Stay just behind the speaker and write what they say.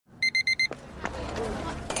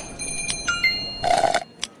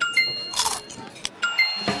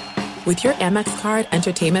With your Amex card,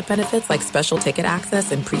 entertainment benefits like special ticket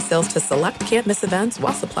access and pre-sales to select can't-miss events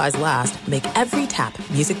while supplies last make every tap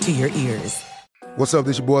music to your ears. What's up,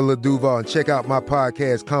 this your boy Lil Duval, and check out my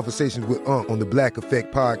podcast, Conversations with Unc, on the Black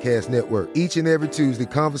Effect Podcast Network. Each and every Tuesday,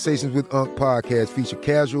 Conversations with Unc podcast feature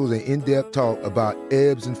casual and in-depth talk about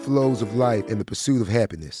ebbs and flows of life and the pursuit of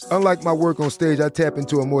happiness. Unlike my work on stage, I tap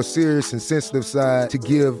into a more serious and sensitive side to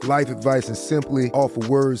give life advice and simply offer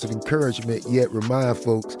words of encouragement, yet remind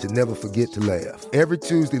folks to never forget to laugh. Every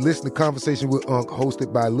Tuesday, listen to Conversations with Unc,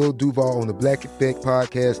 hosted by Lil Duval on the Black Effect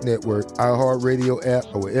Podcast Network, iHeartRadio app,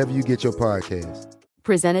 or wherever you get your podcasts.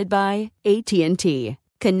 Presented by AT&T.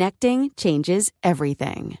 Connecting changes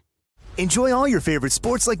everything. Enjoy all your favorite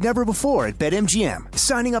sports like never before at BetMGM.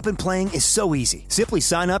 Signing up and playing is so easy. Simply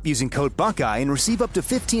sign up using code Buckeye and receive up to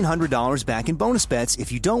 $1,500 back in bonus bets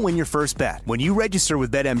if you don't win your first bet. When you register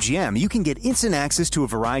with BetMGM, you can get instant access to a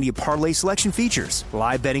variety of parlay selection features,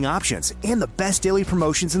 live betting options, and the best daily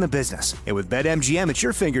promotions in the business. And with BetMGM at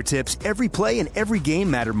your fingertips, every play and every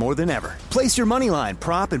game matter more than ever. Place your moneyline,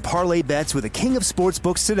 prop, and parlay bets with the king of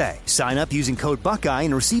sportsbooks today. Sign up using code Buckeye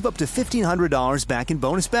and receive up to $1,500 back in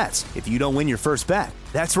bonus bets if you don't win your first bet.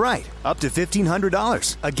 That's right, up to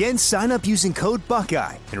 $1,500. Again, sign up using code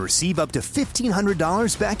Buckeye and receive up to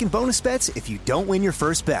 $1,500 back in bonus bets if you don't win your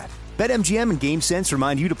first bet. BetMGM and GameSense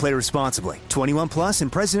remind you to play responsibly. 21 plus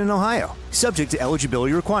and present in Ohio. Subject to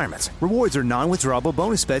eligibility requirements. Rewards are non-withdrawable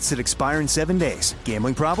bonus bets that expire in 7 days.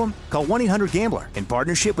 Gambling problem? Call 1-800-GAMBLER in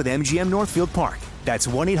partnership with MGM Northfield Park. That's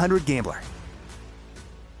 1-800-GAMBLER.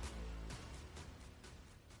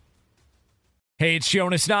 Hey, it's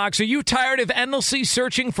Jonas Knox. Are you tired of endlessly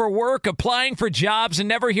searching for work, applying for jobs, and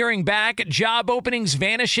never hearing back? Job openings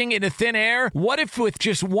vanishing into thin air? What if with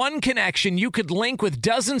just one connection, you could link with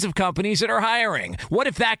dozens of companies that are hiring? What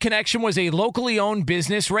if that connection was a locally owned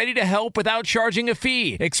business ready to help without charging a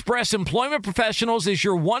fee? Express Employment Professionals is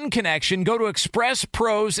your one connection. Go to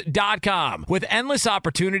expresspros.com. With endless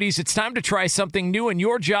opportunities, it's time to try something new in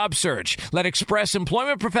your job search. Let Express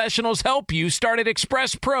Employment Professionals help you. Start at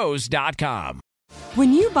expresspros.com.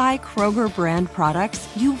 When you buy Kroger brand products,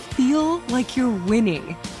 you feel like you're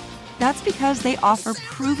winning. That's because they offer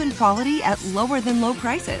proven quality at lower than low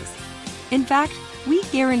prices. In fact, we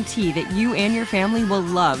guarantee that you and your family will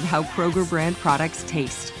love how Kroger brand products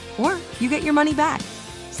taste, or you get your money back.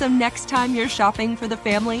 So next time you're shopping for the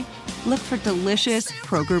family, look for delicious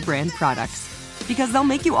Kroger brand products, because they'll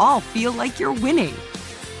make you all feel like you're winning.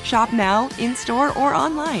 Shop now, in-store, or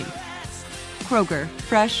online. Kroger,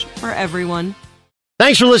 fresh for everyone.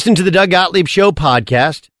 Thanks for listening to the Doug Gottlieb Show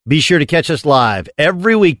podcast. Be sure to catch us live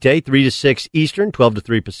every weekday, 3 to 6 Eastern, 12 to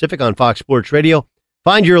 3 Pacific on Fox Sports Radio.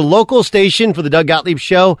 Find your local station for the Doug Gottlieb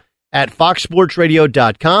Show at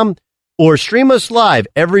foxsportsradio.com or stream us live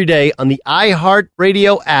every day on the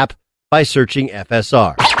iHeartRadio app by searching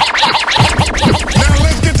FSR. Now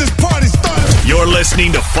let's get this party started. You're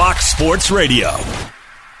listening to Fox Sports Radio.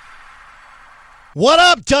 What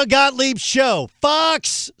up, Doug Gottlieb Show,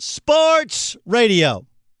 Fox Sports Radio.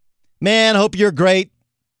 Man, hope you're great.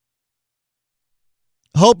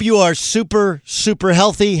 Hope you are super, super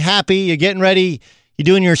healthy, happy. You're getting ready. You're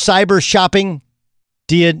doing your cyber shopping.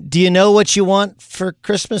 Do you know what you want for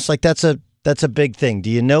Christmas? Like that's a big thing. Do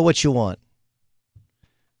you know what you want?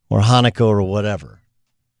 Or Hanukkah or whatever.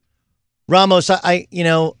 Ramos,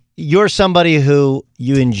 you're somebody who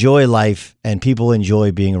you enjoy life and people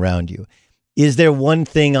enjoy being around you. Is there one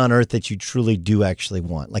thing on earth that you truly do actually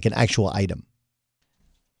want, like an actual item?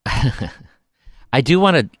 I do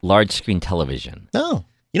want a large screen television. No.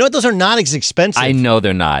 You know what? Those are not as expensive. I know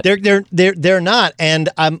they're not. They're not. And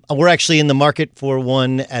we're actually in the market for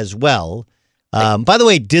one as well. By the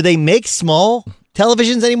way, do they make small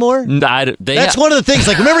televisions anymore? That's one of the things.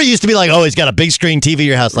 Like, remember, it used to be like, oh, he's got a big screen TV in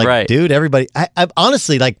your house. Like, right. Dude, everybody. I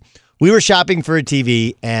honestly, like, we were shopping for a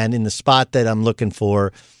TV, and in the spot that I'm looking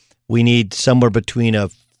for, we need somewhere between a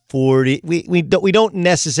 40. We don't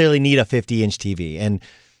necessarily need a 50-inch TV, and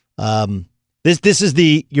this is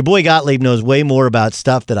your boy Gottlieb knows way more about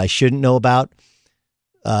stuff that I shouldn't know about.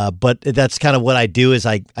 But that's kind of what I do is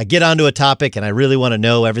I get onto a topic and I really want to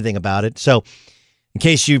know everything about it. So, in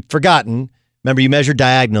case you've forgotten, remember you measure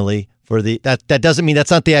diagonally for that doesn't mean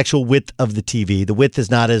that's not the actual width of the TV. The width is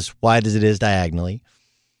not as wide as it is diagonally.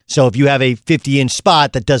 So if you have a 50-inch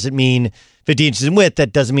spot, that doesn't mean 50 inches in width.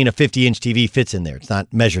 That doesn't mean a 50-inch TV fits in there. It's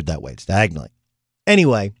not measured that way. It's diagonally.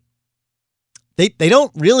 Anyway, they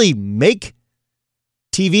don't really make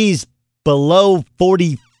TVs below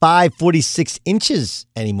 45, 46 inches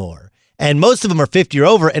anymore. And most of them are 50 or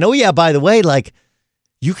over. And oh yeah, by the way, like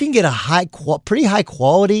you can get a pretty high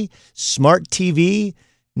quality smart TV,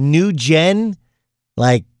 new gen,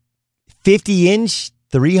 like 50-inch,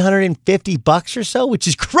 $350 or so, which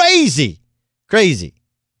is crazy. Crazy.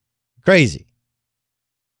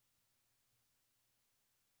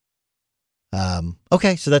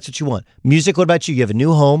 Okay, so that's what you want. Music, what about you? You have a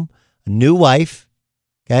new home, a new wife,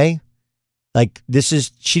 okay? Like,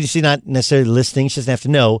 she's not necessarily listening. She doesn't have to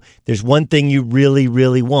know. There's one thing you really,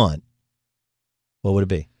 really want. What would it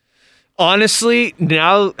be? Honestly,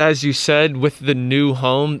 now, as you said, with the new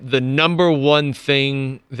home, the number one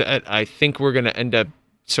thing that I think we're going to end up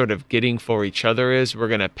sort of getting for each other is we're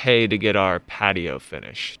going to pay to get our patio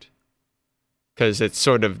finished. Because it's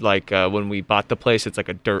sort of like when we bought the place, it's like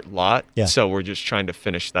a dirt lot. Yeah. So we're just trying to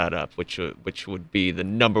finish that up, which would be the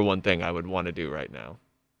number one thing I would want to do right now.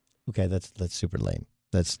 Okay, that's super lame.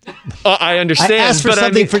 That's I understand. I asked for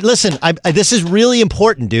something listen, this is really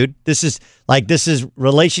important, dude. This is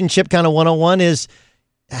relationship kind of 101 is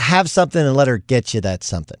have something and let her get you that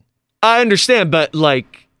something. I understand, but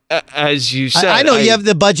like as you said, I know you have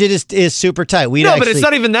the budget is super tight. But it's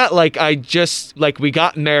not even that. Like we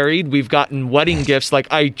got married, we've gotten wedding gifts. Like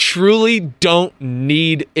I truly don't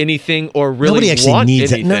need anything or really nobody actually want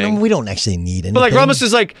needs anything. No, we don't actually need anything. But like Ramos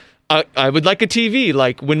is like, I would like a TV.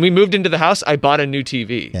 Like when we moved into the house, I bought a new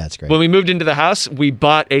TV. Yeah, that's great. When we moved into the house, we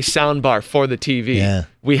bought a sound bar for the TV. Yeah.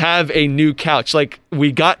 We have a new couch. Like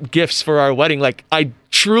we got gifts for our wedding. Like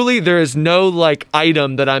there is no like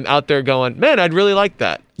item that I'm out there going, man, I'd really like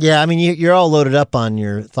that. Yeah, I mean, you're all loaded up on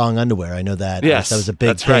your thong underwear. I know that. Yes, that was a big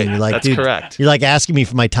that's thing. right. You're like, that's dude, correct. You're like asking me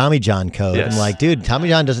for my Tommy John code. Yes. I'm like, dude, Tommy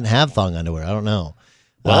John doesn't have thong underwear. I don't know.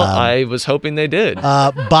 Well, I was hoping they did.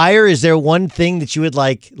 Buyer, is there one thing that you would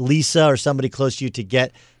like Lisa or somebody close to you to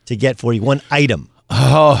get for you? One item.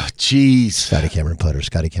 Oh, geez. Scotty Cameron putter.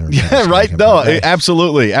 Yeah, right. No,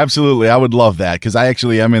 absolutely. I would love that because I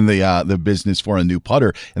actually am in the business for a new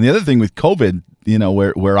putter. And the other thing with COVID,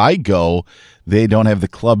 where I go, they don't have the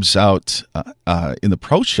clubs out in the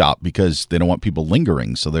pro shop because they don't want people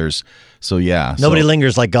lingering. Nobody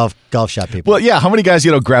lingers like golf shop people. Well, yeah. How many guys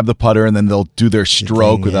grab the putter and then they'll do their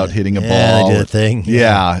stroke without hitting a ball? Yeah, they do the thing.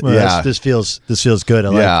 Yeah. Well, this feels good.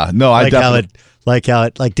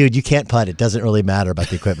 Dude, you can't putt. It doesn't really matter about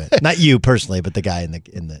the equipment. Not you personally, but the guy in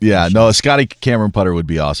the. Yeah, no, a Scotty Cameron putter would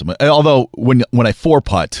be awesome. Although when I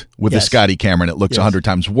 4-putt with the Scotty Cameron, it looks 100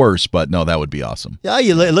 times worse. But no, that would be awesome. Yeah,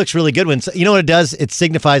 it looks really good when you know what it does. It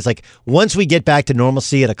signifies like once we get back to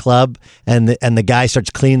normalcy at a club, and the guy starts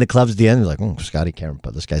cleaning the clubs at the end. You're like, Scotty Cameron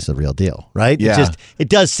putt. This guy's the real deal, right? Yeah. It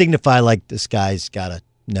does signify like this guy's got to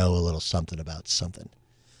know a little something about something.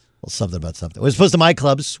 As opposed to my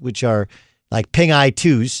clubs, which are like Ping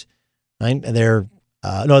I2s, right? And they're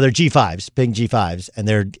they're G5s, Ping G5s, and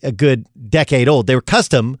they're a good decade old. They were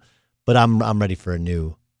custom, but I'm ready for a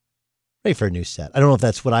new set. I don't know if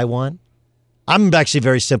that's what I want. I'm actually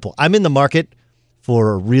very simple. I'm in the market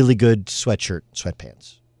for a really good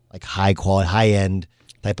sweatpants, like high quality, high end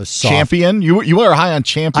type of soft. Champion? You are high on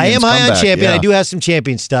Champion. I am high on Champion. Yeah. I do have some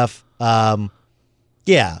Champion stuff.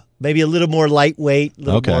 Yeah, maybe a little more lightweight, a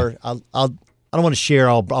little more. I don't want to share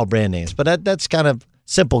all brand names, but that's kind of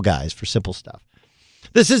simple guys for simple stuff.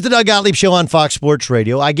 This is the Doug Gottlieb Show on Fox Sports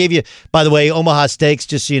Radio. I gave you, by the way, Omaha Steaks,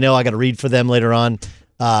 just so you know, I got to read for them later on.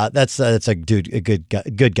 That's a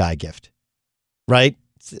good guy gift, right?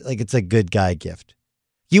 It's a good guy gift.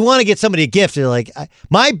 You want to get somebody a gift, they're like,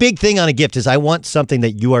 my big thing on a gift is I want something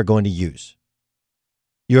that you are going to use.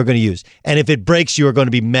 And if it breaks, you are going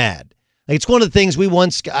to be mad. Like it's one of the things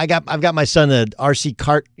I've got my son an RC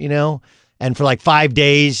cart, and for like 5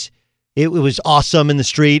 days, it was awesome in the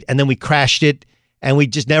street. And then we crashed it and we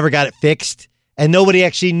just never got it fixed. And nobody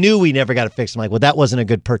actually knew we never got it fixed. I'm like, well, that wasn't a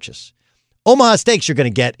good purchase. Omaha Steaks you're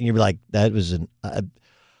going to get. And you're like, that was where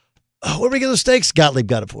do we get those steaks? Gottlieb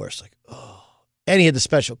got it for us. Like, oh. And he had the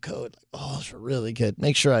special code. Like, oh, those are really good.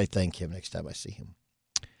 Make sure I thank him next time I see him.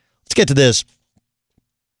 Let's get to this.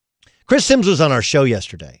 Chris Sims was on our show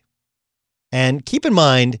yesterday. And keep in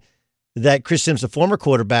mind that Chris Sims, a former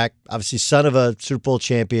quarterback, obviously son of a Super Bowl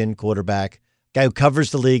champion quarterback, guy who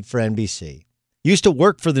covers the league for NBC, used to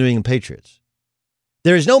work for the New England Patriots.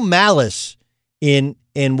 There is no malice in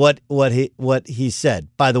what he said.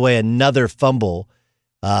 By the way, another fumble,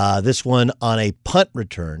 this one on a punt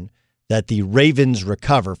return that the Ravens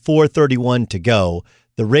recover. 4:31 to go.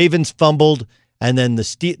 The Ravens fumbled, and then the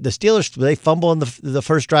Steelers, they fumble on the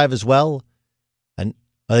first drive as well. And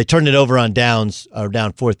they turned it over on downs, or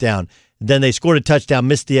down fourth down. Then they scored a touchdown,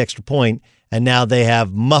 missed the extra point, and now they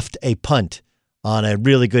have muffed a punt on a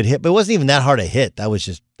really good hit. But it wasn't even that hard a hit. That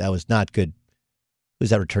was not good.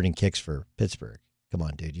 Who's that returning kicks for Pittsburgh? Come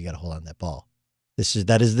on, dude. You got to hold on to that ball.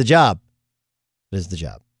 That is the job. That is the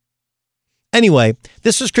job. Anyway,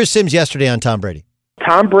 this was Chris Sims yesterday on Tom Brady.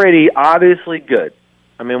 Tom Brady, obviously good.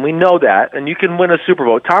 I mean, we know that, and you can win a Super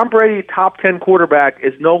Bowl. Tom Brady, top 10 quarterback,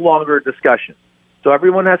 is no longer a discussion. So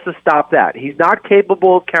everyone has to stop that. He's not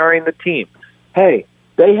capable of carrying the team. Hey,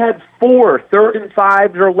 they had 4 third and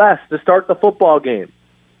 5s or less to start the football game.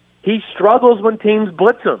 He struggles when teams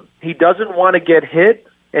blitz him. He doesn't want to get hit,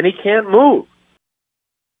 and he can't move.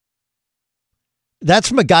 That's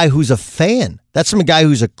from a guy who's a fan. That's from a guy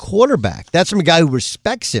who's a quarterback. That's from a guy who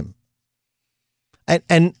respects him.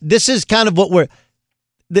 And this is kind of what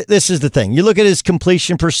this is the thing. You look at his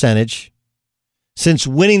completion percentage since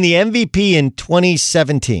winning the MVP in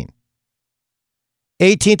 2017.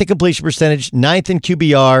 18th in completion percentage, 9th in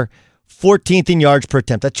QBR, 14th in yards per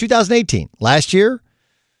attempt. That's 2018. Last year,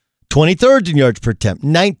 23rd in yards per attempt,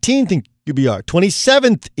 19th in QBR,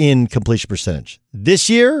 27th in completion percentage. This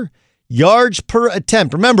year, yards per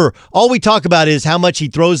attempt. Remember, all we talk about is how much he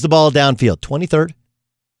throws the ball downfield. 23rd.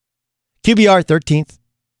 QBR, 13th.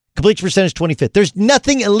 Completion percentage, 25th. There's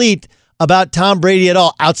nothing elite about Tom Brady at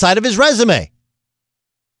all outside of his resume.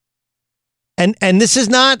 And this is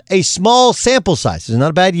not a small sample size. This is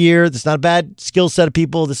not a bad year. This is not a bad skill set of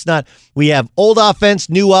people. This is not. We have old offense,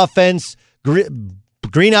 new offense,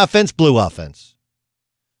 green offense, blue offense.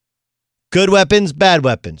 Good weapons, bad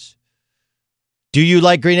weapons. Do you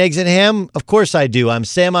like green eggs and ham? Of course I do. I'm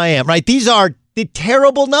Sam I am, right? These are the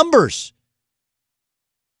terrible numbers.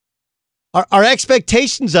 Our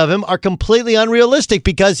expectations of him are completely unrealistic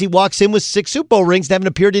because he walks in with 6 Super Bowl rings and haven't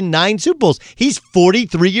appeared in 9 Super Bowls. He's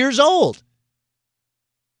 43 years old.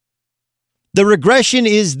 The regression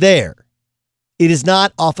is there. It is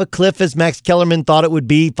not off a cliff as Max Kellerman thought it would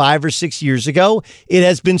be 5 or 6 years ago. It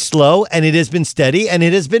has been slow, and it has been steady, and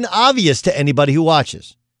it has been obvious to anybody who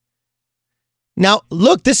watches. Now,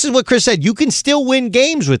 look, this is what Chris said. You can still win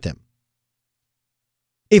games with him.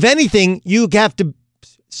 If anything, you have to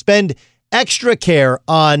spend extra care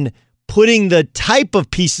on putting the type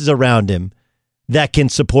of pieces around him that can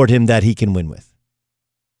support him that he can win with.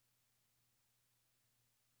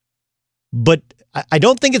 But I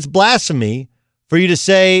don't think it's blasphemy for you to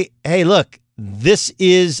say, hey, look, this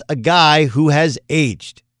is a guy who has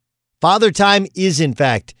aged. Father Time is, in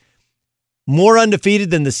fact, more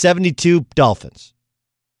undefeated than the 72 Dolphins.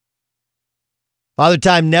 Father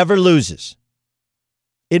Time never loses.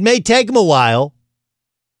 It may take him a while,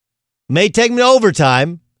 may take him to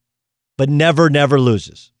overtime, but never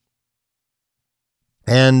loses.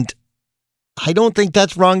 And I don't think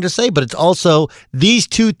that's wrong to say, but it's also these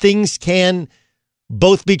two things can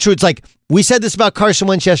both be true. It's like we said this about Carson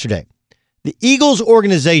Wentz yesterday. The Eagles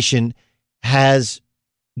organization has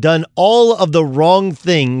done all of the wrong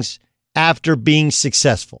things after being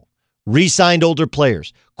successful. Re-signed older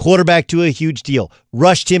players, quarterback to a huge deal,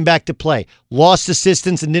 rushed him back to play, lost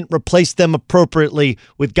assistants and didn't replace them appropriately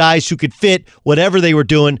with guys who could fit whatever they were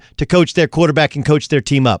doing to coach their quarterback and coach their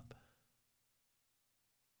team up.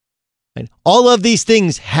 And all of these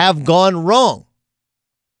things have gone wrong.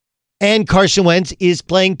 And Carson Wentz is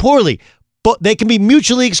playing poorly. But they can be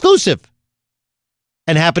mutually exclusive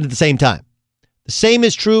and happen at the same time. The same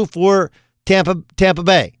is true for Tampa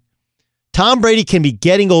Bay. Tom Brady can be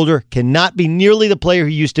getting older, cannot be nearly the player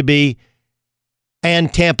he used to be,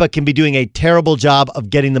 and Tampa can be doing a terrible job of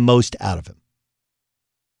getting the most out of him.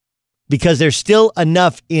 Because there's still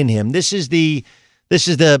enough in him. This is the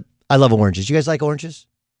I love oranges. You guys like oranges?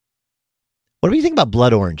 What do you think about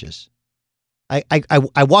blood oranges?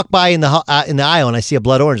 I walk by in the aisle and I see a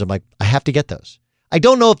blood orange. I'm like, I have to get those. I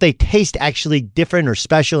don't know if they taste actually different or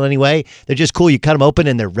special in any way. They're just cool. You cut them open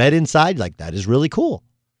and they're red inside. Like, that is really cool.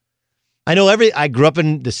 I grew up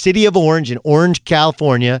in the city of Orange in Orange,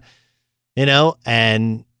 California,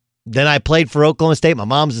 and then I played for Oklahoma State. My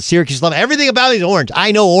mom's a Syracuse alum. Everything about me is orange.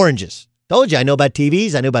 I know oranges. Told you, I know about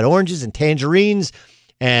TVs. I know about oranges and tangerines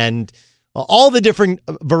and all the different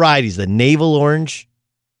varieties. The navel orange.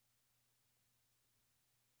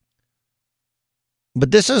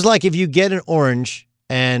 But this is like if you get an orange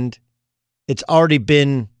and it's already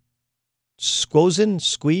been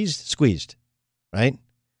squeezed, right?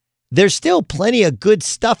 There's still plenty of good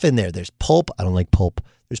stuff in there. There's pulp. I don't like pulp.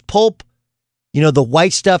 There's pulp. The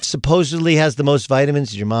white stuff supposedly has the most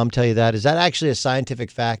vitamins. Did your mom tell you that? Is that actually a scientific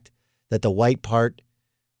fact that the white part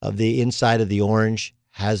of the inside of the orange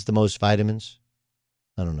has the most vitamins?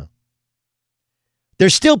 I don't know.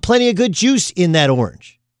 There's still plenty of good juice in that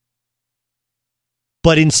orange.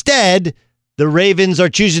 But instead, the Ravens are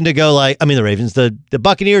choosing to go the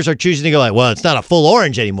Buccaneers are choosing to go like, well, it's not a full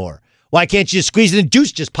orange anymore. Why can't you just squeeze it and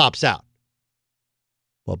juice just pops out?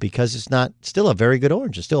 Well, because it's not still a very good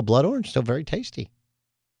orange. It's still a blood orange, still very tasty.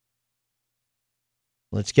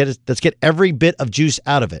 Let's get every bit of juice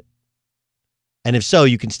out of it. And if so,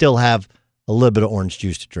 you can still have a little bit of orange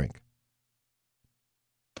juice to drink.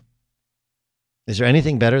 Is there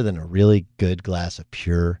anything better than a really good glass of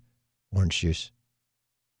pure orange juice?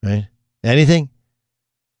 Right? Anything?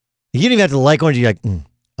 You don't even have to like orange. You're like,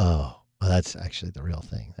 well, that's actually the real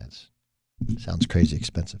thing. That sounds crazy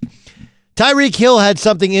expensive. Tyreek Hill had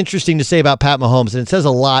something interesting to say about Pat Mahomes, and it says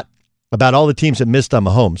a lot about all the teams that missed on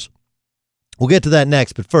Mahomes. We'll get to that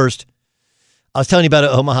next, but first, I was telling you about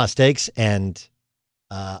Omaha Steaks, and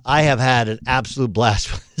I have had an absolute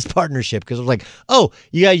blast with this partnership because I was like, oh,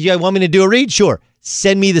 you guys want me to do a read? Sure.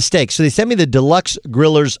 Send me the steaks. So they sent me the Deluxe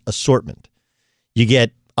Grillers assortment. You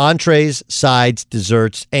get entrees, sides,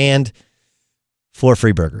 desserts, and 4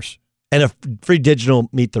 free burgers and a free digital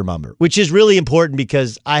meat thermometer, which is really important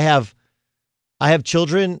because I have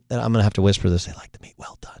children, and I'm going to have to whisper this. They like the meat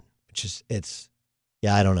well done,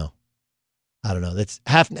 I don't know.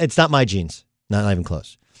 It's not my genes. Not even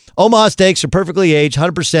close. Omaha Steaks are perfectly aged,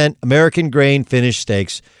 100% American grain finished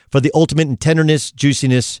steaks for the ultimate in tenderness,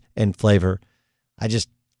 juiciness, and flavor. I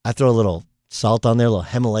throw a little salt on there, a little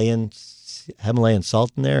Himalayan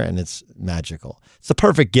salt in there, and it's magical. It's the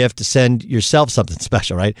perfect gift to send yourself something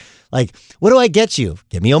special, right? Like, what do I get you?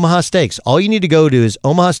 Get me Omaha Steaks. All you need to go to is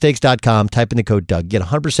omahasteaks.com, type in the code Doug, get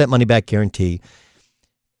 100% money back guarantee.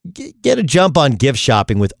 Get a jump on gift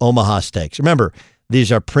shopping with Omaha Steaks. Remember,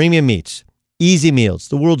 these are premium meats, easy meals,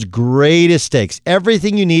 the world's greatest steaks,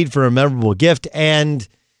 everything you need for a memorable gift. And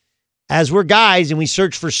as we're guys and we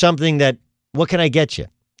search for something that, what can I get you?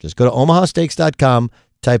 Just go to omahasteaks.com,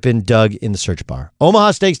 type in Doug in the search bar.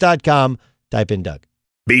 omahasteaks.com, type in Doug.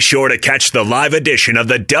 Be sure to catch the live edition of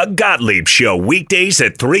the Doug Gottlieb Show weekdays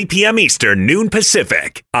at 3 p.m. Eastern, noon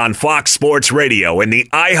Pacific on Fox Sports Radio and the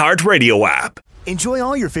iHeartRadio app. Enjoy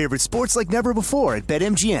all your favorite sports like never before at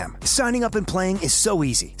BetMGM. Signing up and playing is so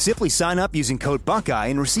easy. Simply sign up using code Buckeye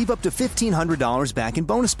and receive up to $1,500 back in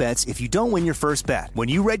bonus bets if you don't win your first bet. When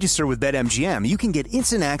you register with BetMGM, you can get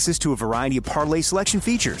instant access to a variety of parlay selection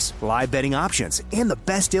features, live betting options, and the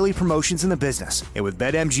best daily promotions in the business. And with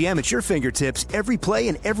BetMGM at your fingertips, every play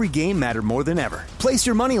and every game matter more than ever. Place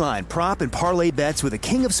your moneyline, prop, and parlay bets with the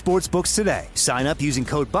king of sportsbooks today. Sign up using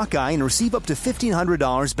code Buckeye and receive up to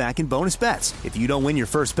 $1,500 back in bonus bets if you don't win your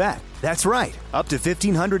first bet. That's right, up to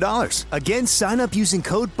 $1,500. Again, sign up using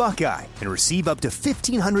code Buckeye and receive up to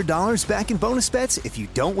 $1,500 back in bonus bets if you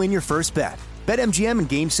don't win your first bet. BetMGM and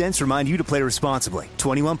GameSense remind you to play responsibly.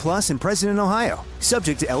 21 plus and present in Ohio.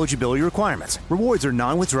 Subject to eligibility requirements. Rewards are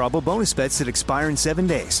non-withdrawable bonus bets that expire in 7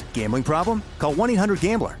 days. Gambling problem? Call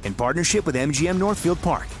 1-800-GAMBLER in partnership with MGM Northfield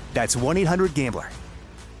Park. That's 1-800-GAMBLER.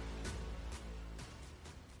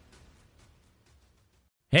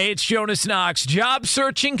 Hey, it's Jonas Knox. Job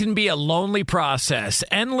searching can be a lonely process.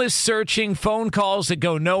 Endless searching, phone calls that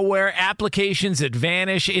go nowhere, applications that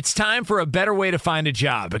vanish. It's time for a better way to find a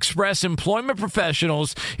job. Express Employment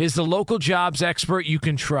Professionals is the local jobs expert you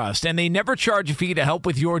can trust, and they never charge a fee to help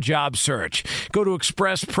with your job search. Go to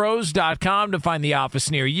expresspros.com to find the office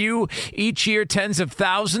near you. Each year, tens of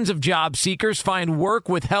thousands of job seekers find work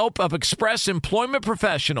with help of Express Employment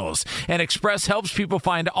Professionals, and Express helps people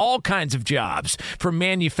find all kinds of jobs, from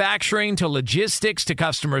manufacturing to logistics to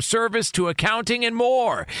customer service to accounting and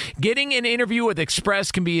more. Getting an interview with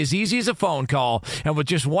Express can be as easy as a phone call, and with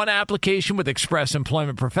just one application with Express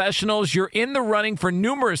Employment Professionals, you're in the running for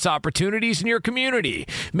numerous opportunities in your community.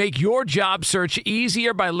 Make your job search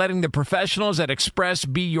easier by letting the professionals at Express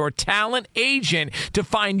be your talent agent to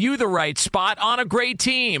find you the right spot on a great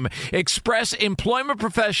team. Express Employment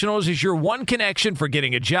Professionals is your one connection for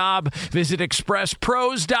getting a job. Visit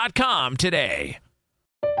expresspros.com today.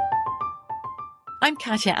 I'm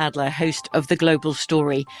Katya Adler, host of The Global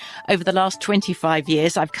Story. Over the last 25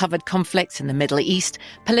 years, I've covered conflicts in the Middle East,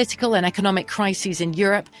 political and economic crises in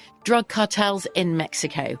Europe, drug cartels in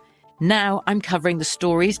Mexico. Now I'm covering the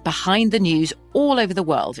stories behind the news all over the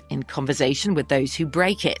world in conversation with those who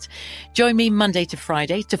break it. Join me Monday to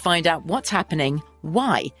Friday to find out what's happening,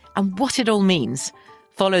 why, and what it all means.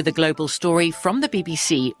 Follow The Global Story from the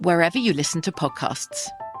BBC wherever you listen to podcasts.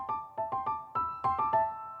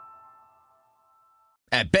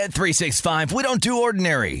 At Bet365, we don't do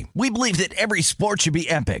ordinary. We believe that every sport should be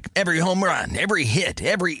epic. Every home run, every hit,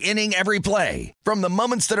 every inning, every play. From the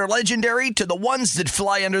moments that are legendary to the ones that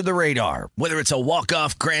fly under the radar. Whether it's a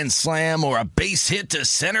walk-off grand slam or a base hit to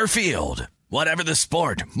center field. Whatever the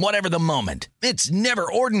sport, whatever the moment. It's never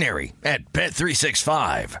ordinary at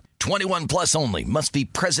Bet365. 21 plus only. Must be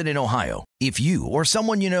present in Ohio. If you or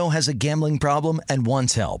someone you know has a gambling problem and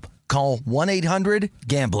wants help, call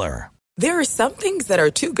 1-800-GAMBLER. There are some things that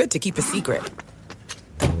are too good to keep a secret.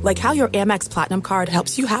 Like how your Amex Platinum card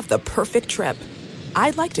helps you have the perfect trip.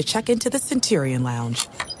 I'd like to check into the Centurion Lounge.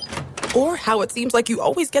 Or how it seems like you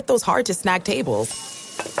always get those hard-to-snag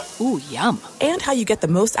tables. Ooh, yum. And how you get the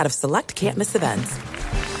most out of select can't-miss events.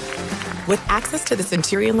 With access to the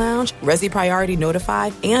Centurion Lounge, Resi Priority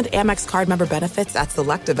Notified, and Amex card member benefits at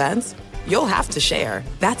select events, you'll have to share.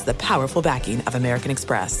 That's the powerful backing of American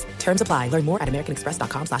Express. Terms apply. Learn more at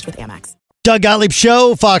americanexpress.com/withAmex. Doug Gottlieb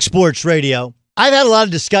Show, Fox Sports Radio. I've had a lot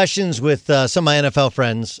of discussions with some of my NFL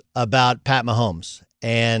friends about Pat Mahomes.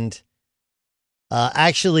 And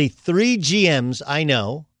actually 3 GMs I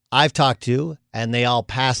know I've talked to, and they all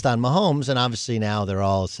passed on Mahomes. And obviously now they're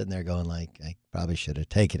all sitting there going like, I probably should have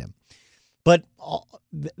taken him. But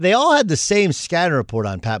they all had the same scatter report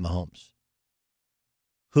on Pat Mahomes,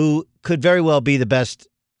 who could very well be the best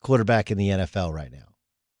quarterback in the NFL right now.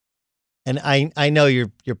 And I know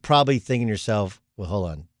you're probably thinking to yourself, well, hold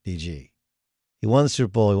on, DG. He won the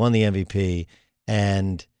Super Bowl, he won the MVP,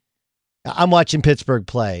 and I'm watching Pittsburgh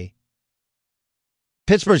play.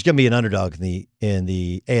 Pittsburgh's going to be an underdog in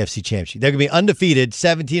the AFC Championship. They're going to be undefeated,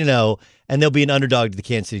 17-0, and they'll be an underdog to the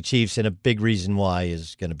Kansas City Chiefs, and a big reason why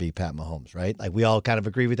is going to be Pat Mahomes, right? Like, we all kind of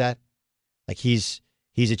agree with that? Like, he's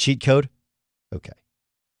a cheat code? Okay.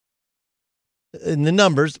 In the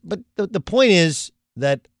numbers, but the point is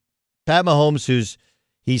that Pat Mahomes,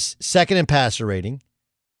 he's second in passer rating,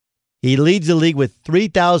 he leads the league with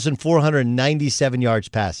 3,497 yards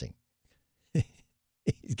passing.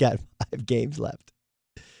 He's got 5 games left.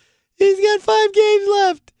 He's got 5 games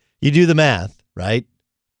left. You do the math, right?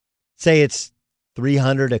 Say it's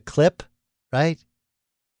 300 a clip, right?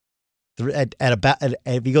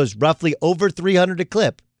 If he goes roughly over 300 a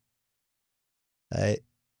clip,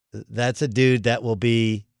 that's a dude that will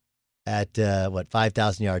be at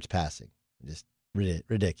 5,000 yards passing. Just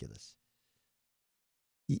ridiculous.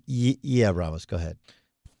 Yeah, Ramos, go ahead.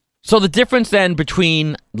 So the difference then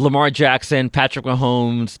between Lamar Jackson, Patrick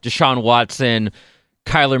Mahomes, Deshaun Watson,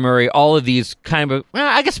 Kyler Murray, all of these kind of,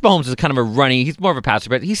 I guess Mahomes is kind of a running, he's more of a passer,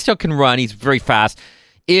 but he still can run, he's very fast,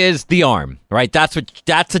 is the arm, right? That's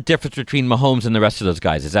the difference between Mahomes and the rest of those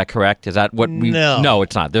guys. Is that correct? Is that what we... No,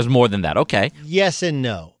 it's not. There's more than that. Okay. Yes and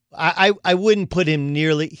no. I wouldn't put him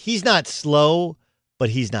nearly, he's not slow, but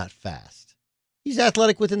he's not fast. He's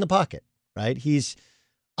athletic within the pocket, right?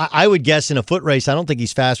 I would guess in a foot race, I don't think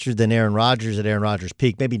he's faster than Aaron Rodgers at Aaron Rodgers'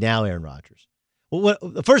 peak. Maybe now Aaron Rodgers. Well,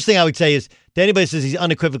 the first thing I would say is, to anybody who says he's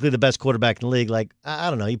unequivocally the best quarterback in the league, like, I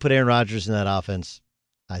don't know, you put Aaron Rodgers in that offense,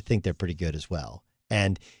 I think they're pretty good as well.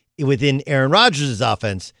 And within Aaron Rodgers'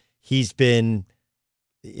 offense, he's been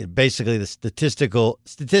basically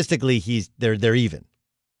statistically they're even.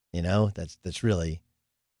 You know, that's really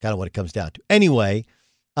kind of what it comes down to. Anyway,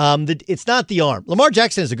 it's not the arm. Lamar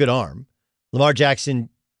Jackson has a good arm. Lamar Jackson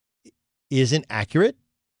isn't accurate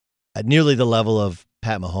at nearly the level of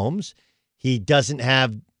Pat Mahomes. He doesn't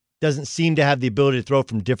seem to have the ability to throw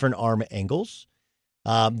from different arm angles.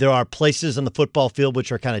 There are places on the football field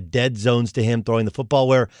which are kind of dead zones to him throwing the football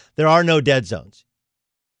where there are no dead zones.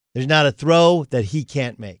 There's not a throw that he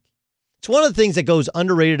can't make. It's one of the things that goes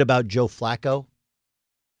underrated about Joe Flacco,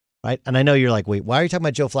 right? And I know you're like, wait, why are you talking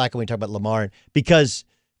about Joe Flacco when you talk about Lamar? Because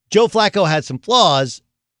Joe Flacco had some flaws,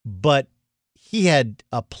 but he had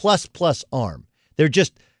a plus arm. They're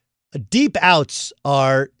just deep outs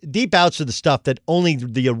are the stuff that only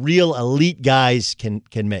the real elite guys can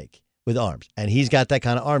make with arms. And he's got that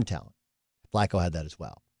kind of arm talent. Flacco had that as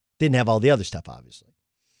well. Didn't have all the other stuff, obviously.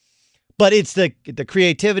 But it's the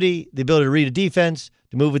creativity, the ability to read a defense,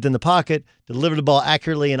 to move within the pocket, to deliver the ball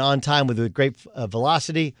accurately and on time with great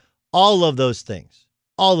velocity. All of those things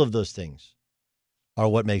are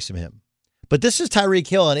what makes him him. But this is Tyreek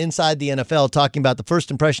Hill on Inside the NFL talking about the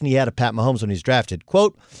first impression he had of Pat Mahomes when he was drafted.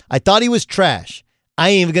 Quote, "I thought he was trash. I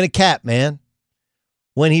ain't even going to cap, man.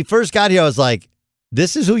 When he first got here, I was like,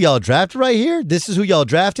 this is who y'all drafted right here? This is who y'all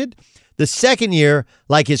drafted?" The second year,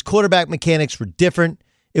 like, his quarterback mechanics were different.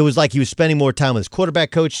 It was like he was spending more time with his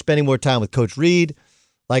quarterback coach, spending more time with Coach Reed,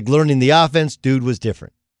 like learning the offense. Dude was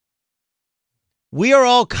different. We are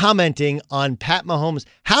all commenting on Pat Mahomes.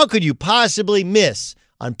 How could you possibly miss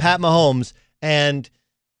on Pat Mahomes? And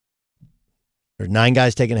there's 9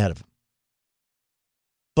 guys taken ahead of him.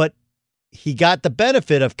 But he got the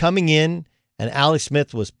benefit of coming in, and Alex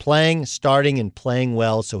Smith was starting and playing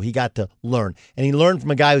well, so he got to learn. And he learned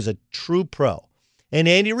from a guy who's a true pro. And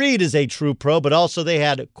Andy Reid is a true pro, but also they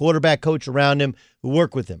had a quarterback coach around him who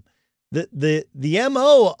worked with him. The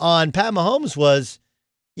MO on Pat Mahomes was,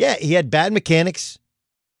 yeah, he had bad mechanics,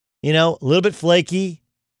 a little bit flaky,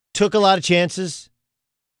 took a lot of chances.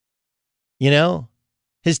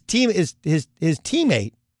 His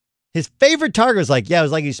teammate, his favorite target was like, he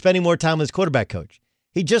was spending more time with his quarterback coach.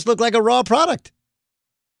 He just looked like a raw product.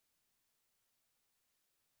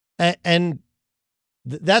 And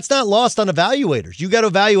that's not lost on evaluators. You got to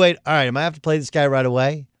evaluate, all right, am I have to play this guy right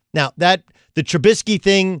away? Now, the Trubisky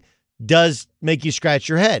thing does make you scratch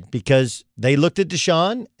your head because they looked at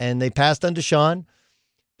Deshaun and they passed on Deshaun.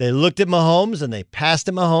 They looked at Mahomes and they passed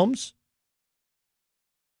at Mahomes.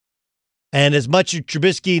 And as much as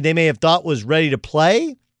Trubisky they may have thought was ready to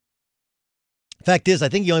play, fact is, I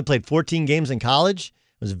think he only played 14 games in college,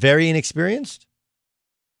 was very inexperienced.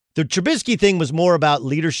 The Trubisky thing was more about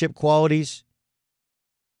leadership qualities.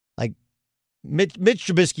 Like Mitch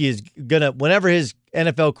Trubisky is going to, whenever his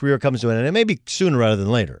NFL career comes to an end, and it may be sooner rather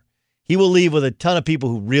than later, he will leave with a ton of people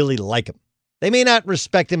who really like him. They may not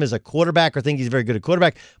respect him as a quarterback or think he's very good at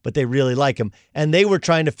quarterback, but they really like him. And they were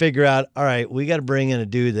trying to figure out, all right, we got to bring in a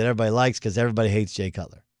dude that everybody likes because everybody hates Jay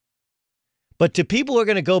Cutler. But to people who are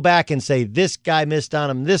going to go back and say, this guy missed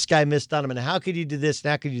on him, this guy missed on him, and how could you do this,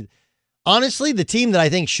 and how could you... Honestly, the team that I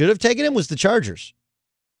think should have taken him was the Chargers.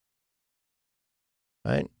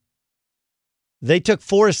 Right? They took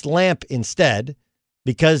Forrest Lamp instead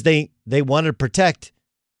because they wanted to protect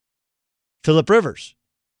Phillip Rivers.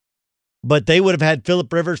 But they would have had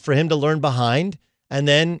Phillip Rivers for him to learn behind, and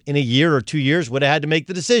then in a year or 2 years would have had to make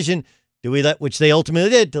the decision, which they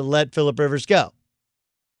ultimately did, to let Phillip Rivers go.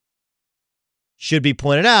 Should be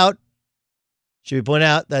pointed out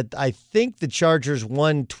that I think the Chargers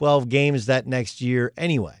won 12 games that next year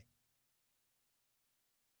anyway.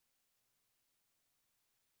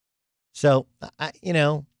 So,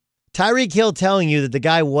 Tyreek Hill telling you that the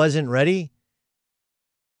guy wasn't ready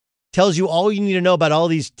tells you all you need to know about all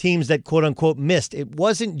these teams that quote unquote missed. It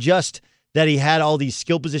wasn't just that he had all these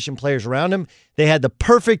skill position players around him. They had the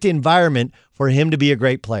perfect environment for him to be a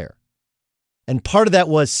great player. And part of that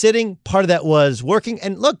was sitting, part of that was working.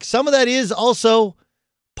 And look, some of that is also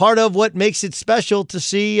part of what makes it special to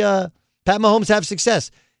see Pat Mahomes have success.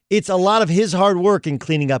 It's a lot of his hard work in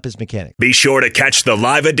cleaning up his mechanics. Be sure to catch the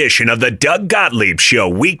live edition of the Doug Gottlieb Show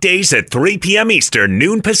weekdays at 3 p.m. Eastern,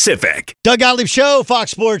 noon Pacific. Doug Gottlieb Show,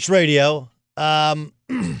 Fox Sports Radio.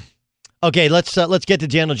 Okay, let's get to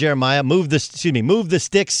Daniel Jeremiah. Move the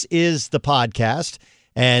Sticks is the podcast,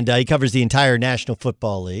 and he covers the entire National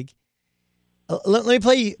Football League. Let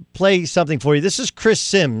me play something for you. This is Chris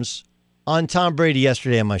Sims on Tom Brady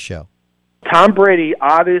yesterday on my show. Tom Brady,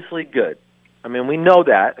 obviously good. I mean, we know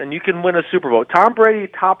that, and you can win a Super Bowl. Tom Brady,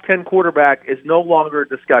 top 10 quarterback, is no longer a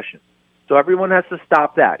discussion. So everyone has to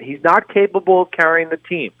stop that. He's not capable of carrying the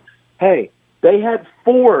team. Hey, they had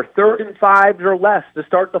 4 third and 5s or less to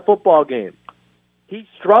start the football game. He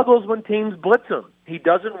struggles when teams blitz him. He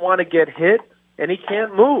doesn't want to get hit, and he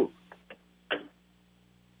can't move.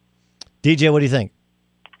 DJ, what do you think?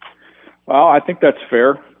 Well, I think that's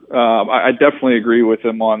fair. I definitely agree with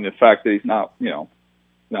him on the fact that he's not,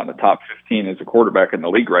 not in the top 15 as a quarterback in the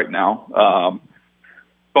league right now.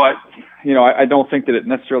 But, I don't think that it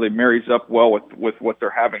necessarily marries up well with what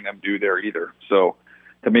they're having them do there either. So,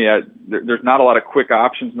 to me, there's not a lot of quick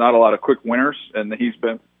options, not a lot of quick winners, and he's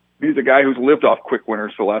a guy who's lived off quick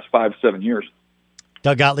winners for the last 5-7 years.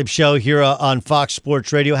 Doug Gottlieb Show here on Fox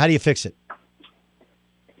Sports Radio. How do you fix it?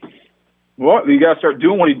 Well, you got to start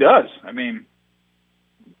doing what he does. I mean,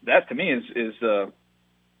 that to me is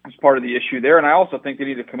part of the issue there, and I also think they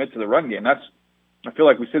need to commit to the run game. I feel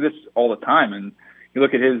like we say this all the time, and you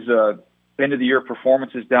look at his end of the year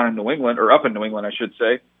performances down in New England, or up in New England, I should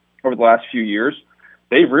say, over the last few years.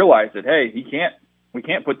 They've realized that we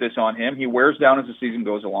can't put this on him. He wears down as the season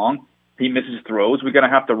goes along. He misses throws. We're going to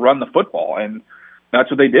have to run the football, and that's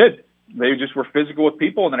what they did. They just were physical with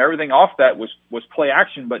people, and then everything off that was play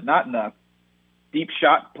action, but not in a deep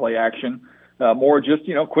shot play action. More just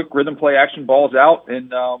quick rhythm play action, balls out,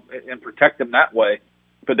 and protect them that way.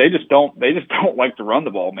 But they just don't like to run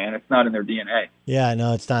the ball, man. It's not in their DNA. Yeah,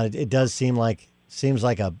 no, it's not. It does seems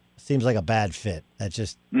like a bad fit. That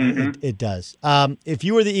just it does. If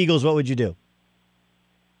you were the Eagles, what would you do?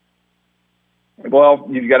 Well,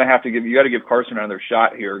 you got to give Carson another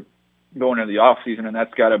shot here going into the offseason, and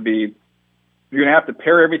that's got to be, you're going to have to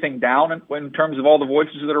pare everything down in terms of all the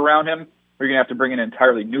voices that are around him, or you're going to have to bring in an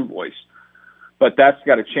entirely new voice. But that's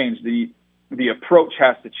got to change. The approach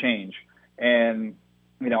has to change. And,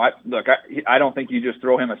 I don't think you just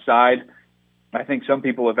throw him aside. I think some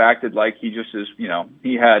people have acted like he just is,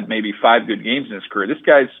 he had maybe 5 good games in his career. This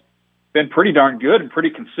guy's been pretty darn good and pretty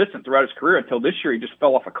consistent throughout his career until this year he just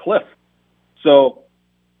fell off a cliff. So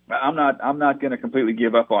I'm not going to completely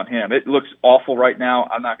give up on him. It looks awful right now.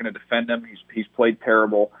 I'm not going to defend him. He's played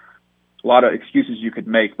terrible. A lot of excuses you could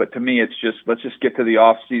make, but to me, it's just, let's just get to the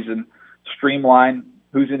off season, streamline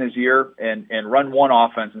who's in his ear, and run one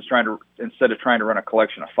offense instead of trying to run a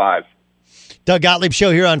collection of 5. Doug Gottlieb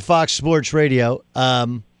Show here on Fox Sports Radio.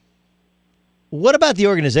 What about the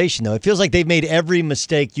organization, though? It feels like they've made every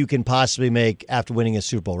mistake you can possibly make after winning a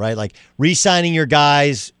Super Bowl, right? Like re-signing your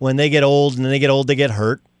guys when they get old, and then they get old, they get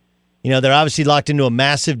hurt. They're obviously locked into a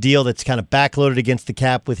massive deal that's kind of backloaded against the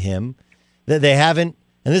cap with him. They haven't,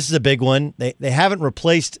 and this is a big one, they haven't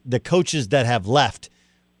replaced the coaches that have left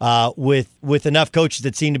with enough coaches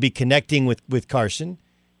that seem to be connecting with Carson.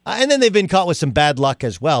 And then they've been caught with some bad luck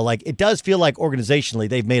as well. Like, it does feel like organizationally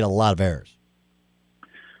they've made a lot of errors.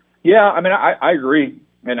 Yeah, I mean, I agree.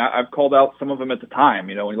 And I've called out some of them at the time,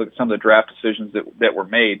 when you look at some of the draft decisions that were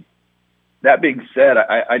made. That being said,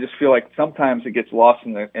 I just feel like sometimes it gets lost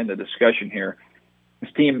in the discussion here.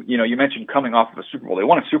 This team, you mentioned coming off of a Super Bowl. They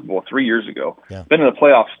won a Super Bowl 3 years ago. Yeah. Been in the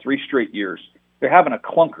playoffs 3 straight years. They're having a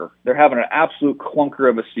clunker. They're having an absolute clunker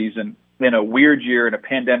of a season in a weird year, in a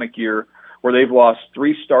pandemic year, where they've lost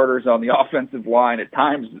 3 starters on the offensive line, at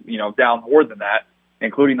times, down more than that,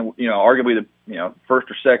 including arguably the first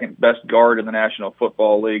or second best guard in the National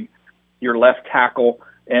Football League, your left tackle,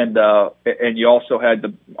 and you also had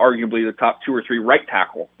arguably the top 2 or 3 right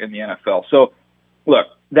tackle in the NFL. So, look,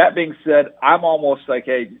 that being said, I'm almost like,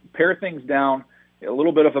 hey, pare things down, a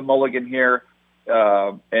little bit of a mulligan here,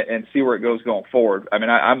 and see where it goes going forward. I mean,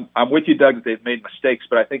 I'm with you, Doug, that they've made mistakes,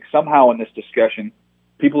 but I think somehow in this discussion,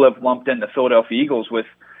 people have lumped in the Philadelphia Eagles with,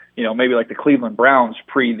 maybe like the Cleveland Browns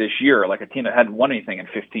pre this year, like a team that hadn't won anything in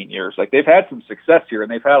 15 years. Like, they've had some success here,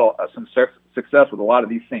 and they've had some success with a lot of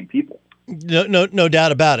these same people. No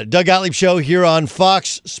doubt about it. Doug Gottlieb Show here on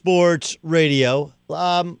Fox Sports Radio.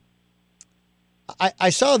 I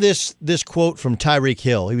saw this quote from Tyreek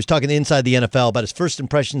Hill. He was talking inside the NFL about his first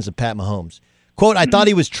impressions of Pat Mahomes. Quote, I thought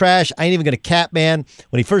he was trash. I ain't even going to cap, man.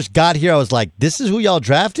 When he first got here, I was like, this is who y'all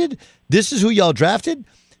drafted? This is who y'all drafted?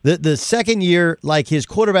 The second year, like, his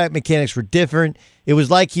quarterback mechanics were different. It was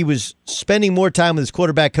like he was spending more time with his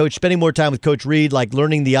quarterback coach, spending more time with Coach Reed, like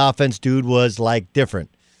learning the offense. Dude was, like, different.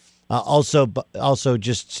 Also,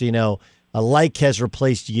 just so you know, like has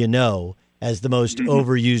replaced as the most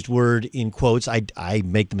overused word in quotes. I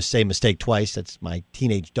make the same mistake twice. That's my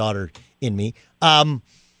teenage daughter in me.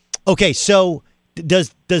 Okay, so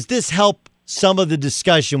does this help some of the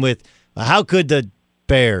discussion with how could the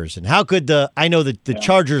Bears and how could I know that the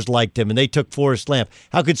Chargers liked him and they took Forrest Lamp.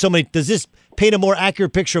 How could does this paint a more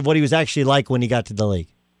accurate picture of what he was actually like when he got to the league?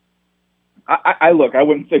 I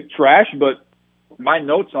wouldn't say trash, but my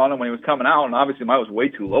notes on him when he was coming out, and obviously mine was way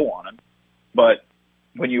too low on him, but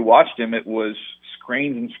when you watched him, it was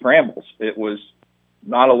screens and scrambles. It was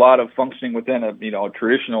not a lot of functioning within a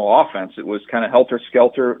traditional offense. It was kind of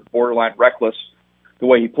helter-skelter, borderline reckless. The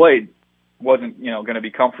way he played wasn't going to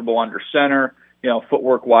be comfortable under center.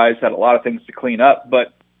 Footwork-wise, had a lot of things to clean up.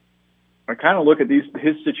 But I kind of look at his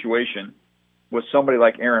situation with somebody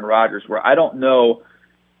like Aaron Rodgers, where I don't know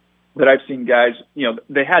that I've seen guys.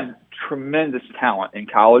 They had tremendous talent in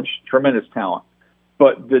college, tremendous talent.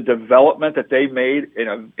 But the development that they made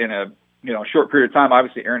in a short period of time,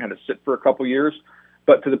 obviously Aaron had to sit for a couple years,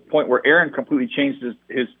 but to the point where Aaron completely changed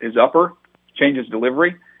his upper, changed his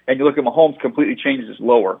delivery, and you look at Mahomes completely changed his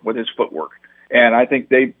lower with his footwork. And I think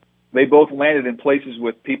they both landed in places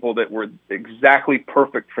with people that were exactly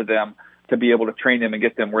perfect for them to be able to train them and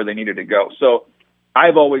get them where they needed to go. So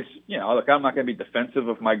I've always, look, I'm not going to be defensive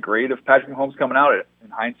of my grade of Patrick Mahomes coming out. In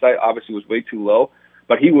hindsight, obviously was way too low,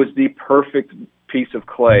 but he was the perfect piece of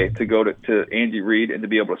clay to go to Andy Reid and to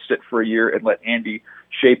be able to sit for a year and let Andy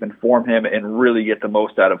shape and form him and really get the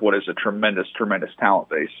most out of what is a tremendous, tremendous talent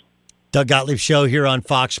base. Doug Gottlieb Show here on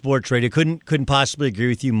Fox Sports Radio. Couldn't possibly agree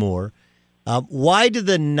with you more. Why do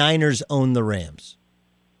the Niners own the Rams?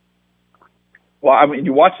 Well, I mean,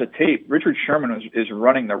 you watch the tape. Richard Sherman is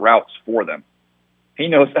running the routes for them. He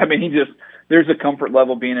knows. I mean, there's a comfort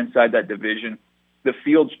level being inside that division. The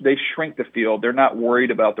field, they shrink the field. They're not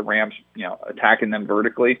worried about the Rams, attacking them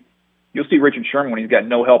vertically. You'll see Richard Sherman, when he's got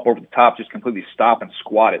no help over the top, just completely stop and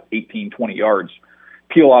squat at 18, 20 yards,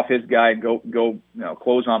 peel off his guy and go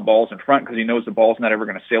close on balls in front because he knows the ball's not ever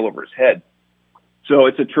going to sail over his head. So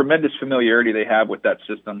it's a tremendous familiarity they have with that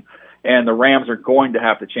system, and the Rams are going to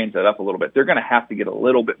have to change that up a little bit. They're going to have to get a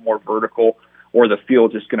little bit more vertical, or the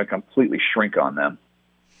field's just going to completely shrink on them.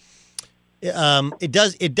 It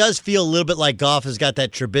does feel a little bit like Goff has got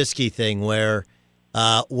that Trubisky thing where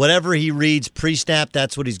whatever he reads pre-snap,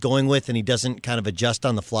 that's what he's going with, and he doesn't kind of adjust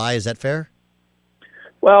on the fly. Is that fair?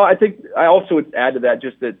 Well, I think I also would add to that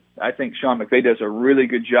just that I think Sean McVay does a really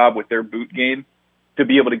good job with their boot game to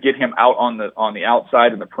be able to get him out on the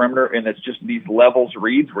outside and the perimeter, and it's just these levels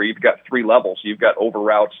reads where you've got 3 levels. You've got over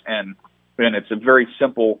routes, and it's a very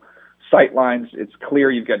simple sight lines. It's clear.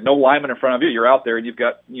 You've got no lineman in front of you. You're out there, and you've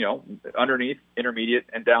got underneath, intermediate,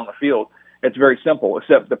 and down the field. It's very simple,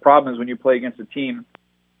 except the problem is when you play against a team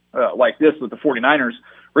like this with the 49ers,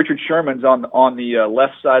 Richard Sherman's on the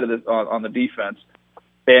left side of on the defense,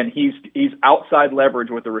 and he's outside leverage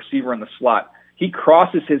with the receiver in the slot. He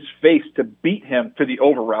crosses his face to beat him to the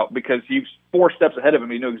over route because he's 4 steps ahead of him.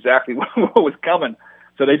 He knew exactly what was coming.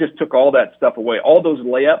 So they just took all that stuff away, all those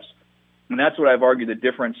layups. And that's what I've argued the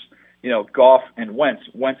difference, Goff and Wentz.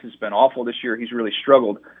 Wentz has been awful this year. He's really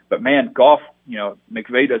struggled. But, man, Goff,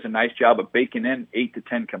 McVay does a nice job of baking in 8 to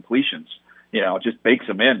 10 completions. Just bakes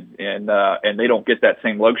them in. And they don't get that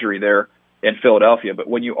same luxury there in Philadelphia. But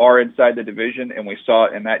when you are inside the division, and we saw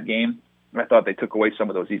it in that game, I thought they took away some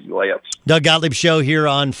of those easy layups. Doug Gottlieb Show here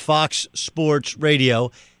on Fox Sports Radio.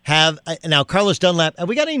 Now, Carlos Dunlap, have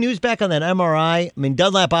we got any news back on that MRI? I mean,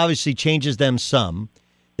 Dunlap obviously changes them some.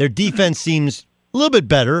 Their defense seems a little bit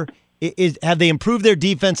better. Have they improved their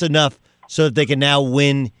defense enough so that they can now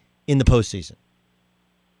win in the postseason?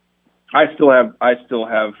 I still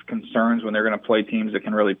have concerns when they're going to play teams that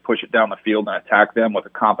can really push it down the field and attack them with a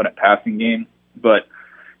competent passing game. But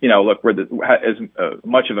look, as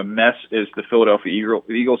much of a mess as the Philadelphia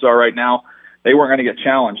Eagles are right now, they weren't going to get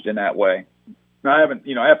challenged in that way. Now,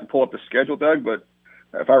 I have to pull up the schedule, Doug, but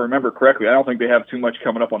if I remember correctly, I don't think they have too much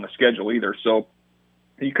coming up on the schedule either. So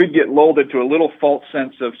you could get lulled into a little false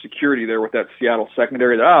sense of security there with that Seattle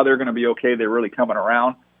secondary that, they're going to be okay. They're really coming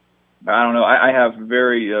around. I don't know. I have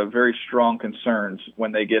very strong concerns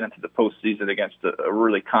when they get into the postseason against a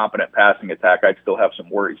really competent passing attack. I'd still have some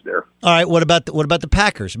worries there. All right. What about the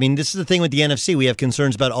Packers? I mean, this is the thing with the NFC. We have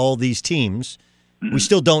concerns about all these teams. Mm-hmm. We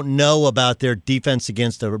still don't know about their defense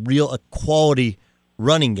against a quality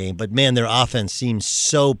running game. But, man, their offense seems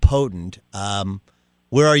so potent.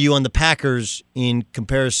 Where are you on the Packers in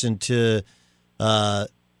comparison to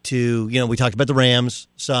we talked about the Rams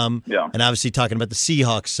some, and obviously talking about the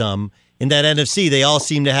Seahawks some. In that NFC, they all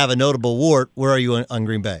seem to have a notable wart. Where are you on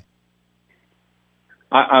Green Bay?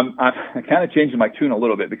 I'm kind of changing my tune a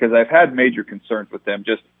little bit because I've had major concerns with them.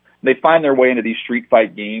 Just they find their way into these street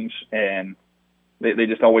fight games, and they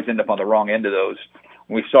just always end up on the wrong end of those.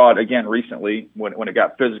 We saw it again recently when it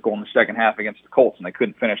got physical in the second half against the Colts, and they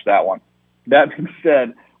couldn't finish that one. That being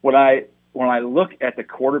said, when I look at the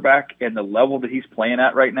quarterback and the level that he's playing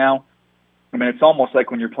at right now, I mean, it's almost like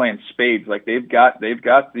when you're playing spades. Like they've got the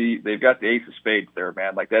ace of spades there,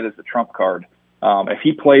 man. Like that is the trump card.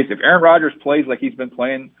 If Aaron Rodgers plays like he's been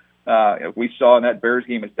playing, we saw in that Bears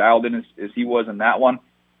game as dialed in as he was in that one,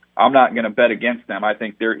 I'm not going to bet against them. I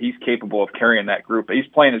think he's capable of carrying that group. He's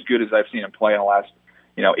playing as good as I've seen him play in the last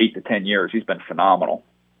 8 to 10 years. He's been phenomenal.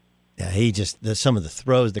 Yeah, some of the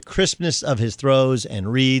throws, the crispness of his throws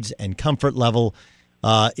and reads and comfort level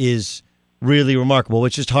is really remarkable,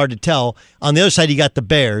 which is hard to tell. On the other side, you got the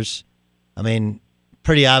Bears. I mean,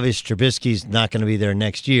 pretty obvious Trubisky's not going to be there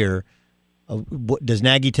next year. Does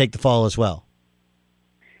Nagy take the fall as well?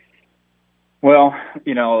 Well,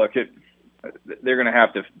 look, they're going to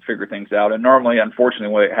have to figure things out. And normally, unfortunately,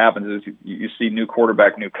 what happens is you see new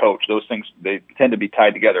quarterback, new coach. Those things, they tend to be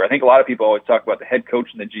tied together. I think a lot of people always talk about the head coach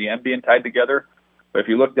and the GM being tied together. But if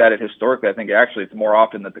you looked at it historically, I think actually it's more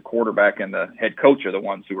often that the quarterback and the head coach are the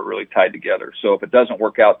ones who are really tied together. So if it doesn't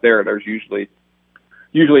work out there's usually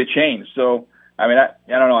a change. So, I mean, I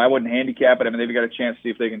don't know. I wouldn't handicap it. I mean, they've got a chance to see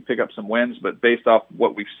if they can pick up some wins. But based off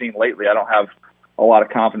what we've seen lately, I don't have a lot of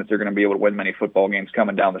confidence they're going to be able to win many football games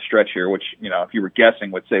coming down the stretch here, which, if you were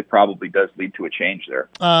guessing, would say probably does lead to a change there.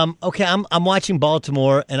 Okay, I'm watching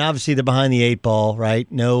Baltimore, and obviously they're behind the 8 ball,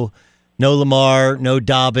 right? No Lamar, no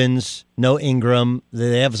Dobbins, no Ingram.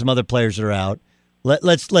 They have some other players that are out.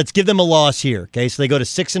 Let's give them a loss here, okay? So they go to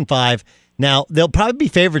 6-5. Now, they'll probably be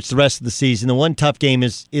favorites the rest of the season. The one tough game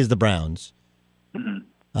is the Browns.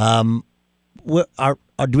 Mm-hmm.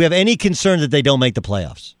 Do we have any concern that they don't make the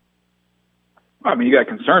playoffs? I mean, you got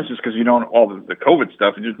concerns just because you don't all the COVID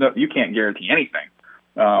stuff. You can't guarantee anything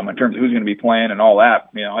in terms of who's going to be playing and all that.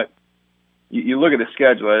 You look at the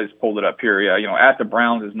schedule. I just pulled it up here. Yeah, at the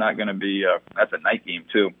Browns is not going to be. That's a night game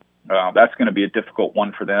too. That's going to be a difficult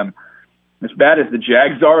one for them. As bad as the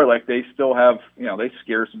Jags are, like they still have. They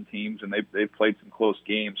scare some teams and they've played some close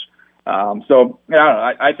games. So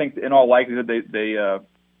yeah, I think in all likelihood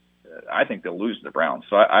I think they'll lose to the Browns.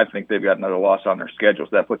 So I think they've got another loss on their schedule.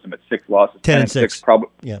 So that puts them at 6 losses. 10-6.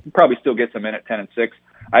 Probably still gets them in at 10-6.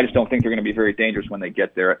 I just don't think they're going to be very dangerous when they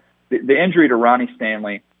get there. The injury to Ronnie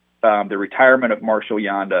Stanley, the retirement of Marshall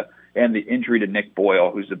Yanda, and the injury to Nick Boyle,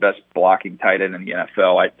 who's the best blocking tight end in the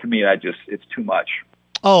NFL, to me, it's too much.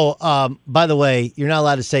 Oh, by the way, you're not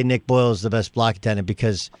allowed to say Nick Boyle is the best blocking tight end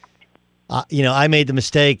because, I made the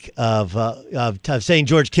mistake of saying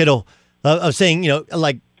George Kittle, of saying,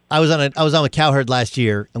 I was on with Cowherd last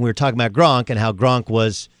year, and we were talking about Gronk and how Gronk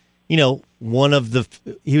was,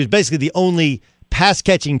 he was basically the only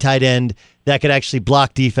pass-catching tight end that could actually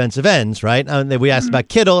block defensive ends, right? And we asked about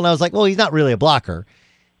Kittle, and I was like, well, he's not really a blocker.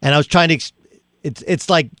 And I was trying to it's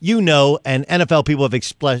like and NFL people have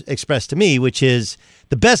expressed to me, which is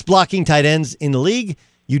the best blocking tight ends in the league,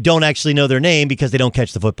 you don't actually know their name because they don't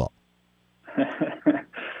catch the football.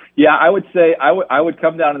 Yeah, I would say I would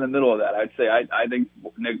come down in the middle of that. I'd say I think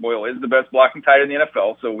Nick Boyle is the best blocking tight end in the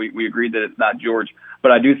NFL, so we agreed that it's not George.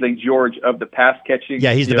 But I do think George, of the pass catching,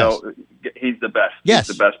 he's the best. He's the best. Yes.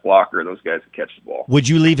 He's the best blocker of those guys that catch the ball. Would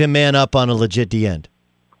you leave him man up on a legit D end?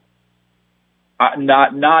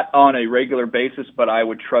 Not on a regular basis, but I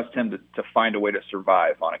would trust him to find a way to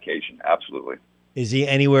survive on occasion. Absolutely. Is he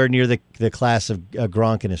anywhere near the class of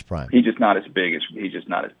Gronk in his prime? He's just not as big as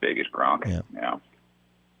Gronk. Yeah.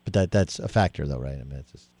 But that's a factor, though, right? I mean,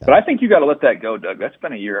 but I think you got to let that go, Doug. That's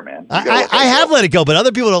been a year, man. I have let it go, but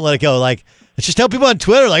other people don't let it go. Like, let's just tell people on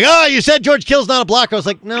Twitter, like, oh, you said George Kittle's not a blocker. I was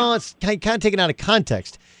like, no, it's kind of taken out of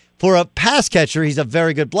context. For a pass catcher, he's a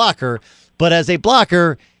very good blocker, but as a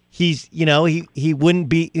blocker, he's, he wouldn't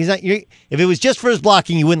be. He's not. If it was just for his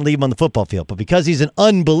blocking, you wouldn't leave him on the football field. But because he's an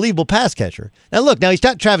unbelievable pass catcher, now he's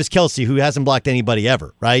not Travis Kelce, who hasn't blocked anybody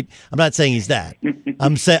ever, right? I'm not saying he's that.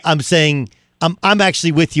 I'm saying. I'm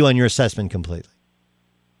actually with you on your assessment completely.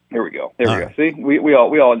 Here we go. See, we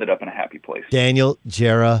all ended up in a happy place. Daniel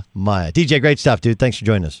Jeremiah. DJ, great stuff, dude. Thanks for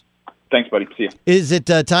joining us. Thanks, buddy. See you. Is it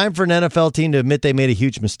time for an NFL team to admit they made a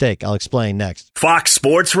huge mistake? I'll explain next. Fox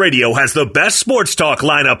Sports Radio has the best sports talk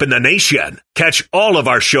lineup in the nation. Catch all of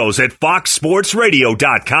our shows at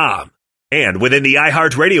foxsportsradio.com. And within the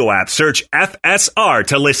iHeartRadio app, search FSR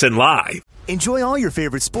to listen live. Enjoy all your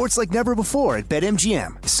favorite sports like never before at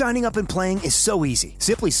BetMGM. Signing up and playing is so easy.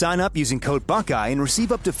 Simply sign up using code Buckeye and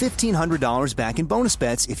receive up to $1,500 back in bonus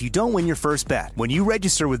bets if you don't win your first bet. When you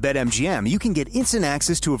register with BetMGM, you can get instant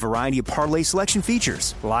access to a variety of parlay selection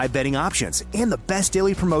features, live betting options, and the best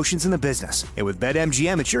daily promotions in the business. And with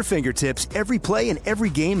BetMGM at your fingertips, every play and every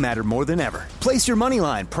game matter more than ever. Place your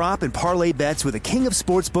moneyline, prop, and parlay bets with the king of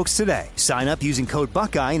sportsbooks today. Sign up using code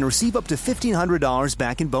Buckeye and receive up to $1,500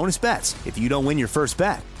 back in bonus bets if you don't win your first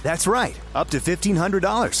bet. That's right, up to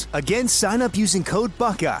 $1,500. Again, sign up using code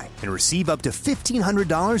Buckeye and receive up to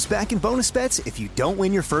 $1,500 back in bonus bets if you don't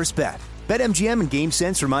win your first bet. BetMGM and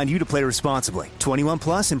GameSense remind you to play responsibly. 21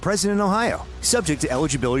 plus and present in Ohio. Subject to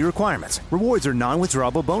eligibility requirements. Rewards are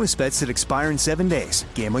non-withdrawable bonus bets that expire in 7 days.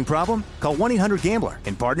 Gambling problem? Call 1-800-GAMBLER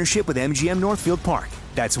in partnership with MGM Northfield Park.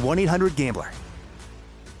 That's 1-800-GAMBLER.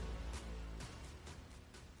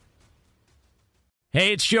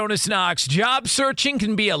 Hey, it's Jonas Knox. Job searching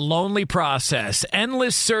can be a lonely process.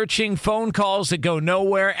 Endless searching, phone calls that go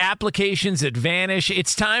nowhere, applications that vanish.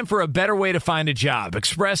 It's time for a better way to find a job.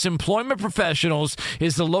 Express Employment Professionals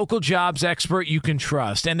is the local jobs expert you can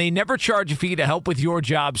trust, and they never charge a fee to help with your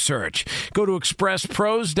job search. Go to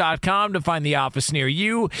expresspros.com to find the office near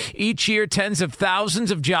you. Each year, tens of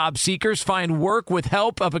thousands of job seekers find work with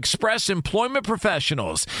help of Express Employment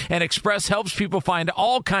Professionals, and Express helps people find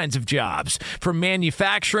all kinds of jobs, from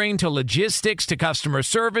manufacturing to logistics to customer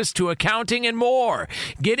service to accounting and more.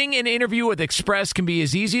 Getting an interview with Express can be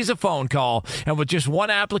as easy as a phone call, and with just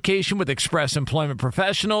one application with Express Employment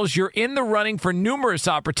Professionals, you're in the running for numerous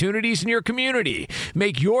opportunities in your community.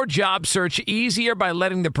 Make your job search easier by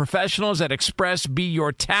letting the professionals at Express be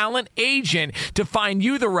your talent agent to find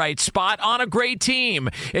you the right spot on a great team.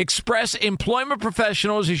 Express Employment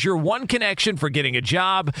Professionals is your one connection for getting a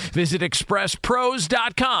job. Visit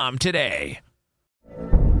expresspros.com today.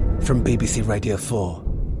 From BBC Radio 4,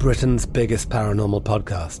 Britain's biggest paranormal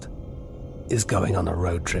podcast is going on a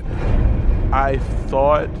road trip. I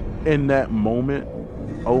thought in that moment,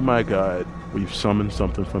 oh my God, we've summoned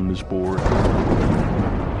something from this board.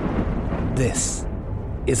 This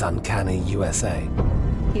is Uncanny USA.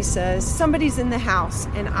 He says, somebody's in the house,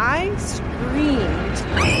 and I screamed.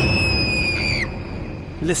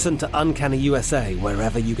 Listen to Uncanny USA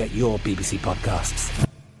wherever you get your BBC podcasts,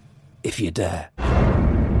 if you dare.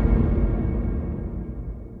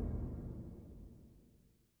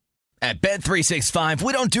 At Bet365,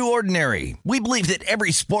 we don't do ordinary. We believe that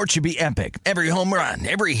every sport should be epic. Every home run,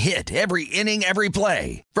 every hit, every inning, every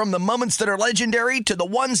play. From the moments that are legendary to the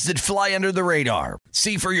ones that fly under the radar.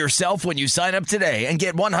 See for yourself when you sign up today and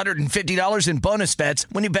get $150 in bonus bets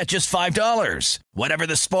when you bet just $5. Whatever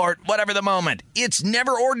the sport, whatever the moment, it's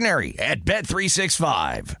never ordinary at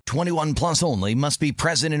Bet365. 21 plus only. Must be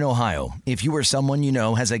present in Ohio. If you or someone you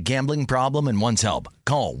know has a gambling problem and wants help,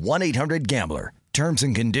 call 1-800-GAMBLER. Terms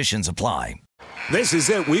and conditions apply. This is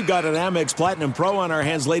it. We've got an Amex Platinum Pro on our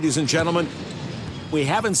hands, ladies and gentlemen. We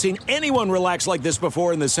haven't seen anyone relax like this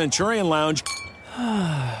before in the Centurion Lounge.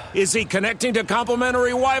 Is he connecting to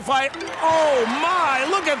complimentary Wi-Fi? Oh, my!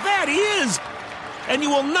 Look at that! He is! And you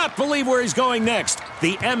will not believe where he's going next.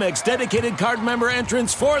 The Amex dedicated card member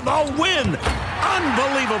entrance for the win!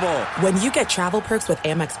 Unbelievable! When you get travel perks with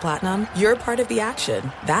Amex Platinum, you're part of the action.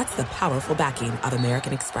 That's the powerful backing of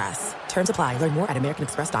American Express. Terms apply. Learn more at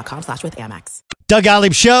americanexpress.com/withAmex. Doug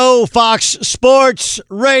Gottlieb Show, Fox Sports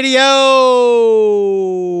Radio.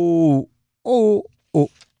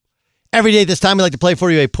 Every day at this time, we like to play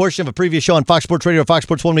for you a portion of a previous show on Fox Sports Radio or Fox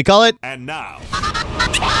Sports 1, we call it. And now.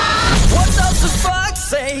 What does the fox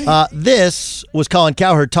say? This was Colin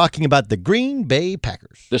Cowherd talking about the Green Bay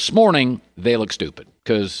Packers. This morning, they look stupid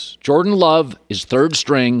because Jordan Love is third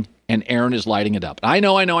string and Aaron is lighting it up. I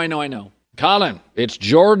know. Colin, it's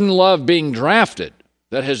Jordan Love being drafted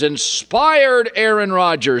that has inspired Aaron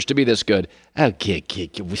Rodgers to be this good. Okay,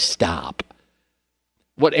 stop.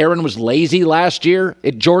 What, Aaron was lazy last year?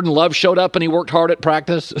 Jordan Love showed up and he worked hard at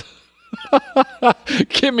practice?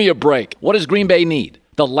 Give me a break. What does Green Bay need?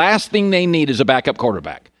 The last thing they need is a backup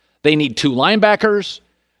quarterback. They need 2 linebackers.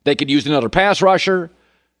 They could use another pass rusher.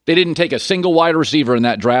 They didn't take a single wide receiver in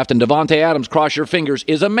that draft, and Devontae Adams, cross your fingers,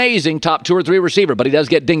 is amazing, top 2 or 3 receiver, but he does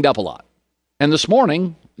get dinged up a lot. And this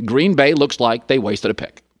morning, Green Bay looks like they wasted a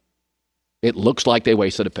pick. It looks like they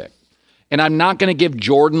wasted a pick. And I'm not going to give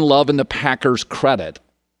Jordan Love and the Packers credit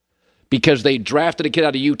because they drafted a kid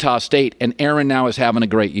out of Utah State, and Aaron now is having a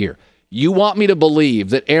great year. You want me to believe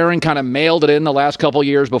that Aaron kind of mailed it in the last couple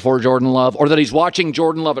years before Jordan Love, or that he's watching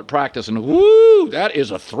Jordan Love at practice and, whoo, that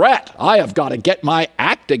is a threat. I have got to get my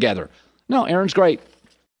act together. No, Aaron's great.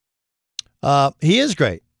 He is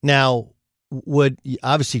great. Now,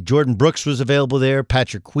 obviously Jordan Brooks was available there.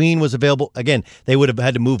 Patrick Queen was available. Again, they would have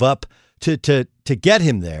had to move up to get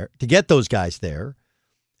him there, to get those guys there.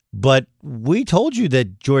 But we told you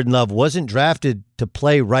that Jordan Love wasn't drafted to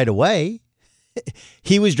play right away.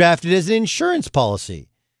 He was drafted as an insurance policy,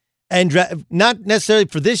 and not necessarily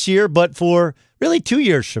for this year, but for really 2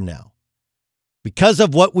 years from now, because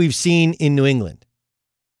of what we've seen in New England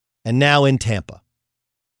and now in Tampa,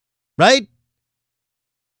 right?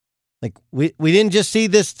 Like we didn't just see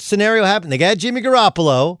this scenario happen. They got Jimmy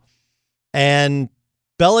Garoppolo, and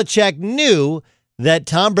Belichick knew that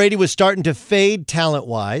Tom Brady was starting to fade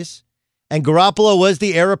talent-wise, and Garoppolo was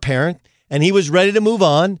the heir apparent, and he was ready to move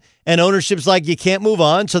on, and ownership's like, you can't move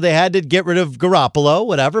on, so they had to get rid of Garoppolo,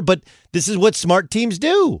 whatever, but this is what smart teams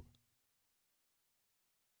do.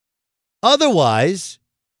 Otherwise,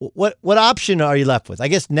 what option are you left with? I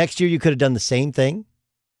guess next year you could have done the same thing.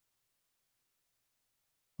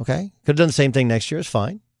 Okay, could have done the same thing next year, it's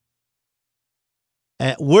fine.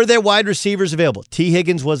 Were there wide receivers available? T.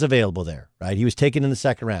 Higgins was available there, right? He was taken in the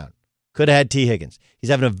second round. Could have had T. Higgins. He's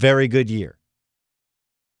having a very good year.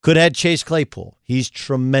 Could have had Chase Claypool. He's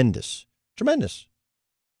tremendous. Tremendous.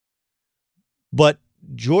 But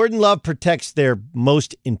Jordan Love protects their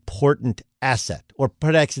most important asset, or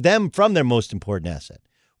protects them from their most important asset.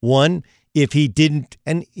 One, if he didn't,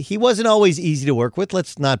 and he wasn't always easy to work with.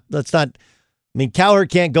 Let's not, I mean, Cowherd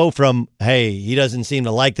can't go from, hey, he doesn't seem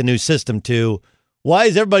to like the new system to, why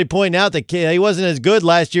is everybody pointing out that he wasn't as good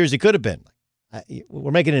last year as he could have been?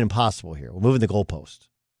 We're making it impossible here. We're moving the goalpost.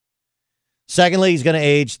 Secondly, he's going to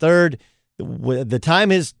age. Third, the time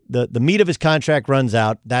the meat of his contract runs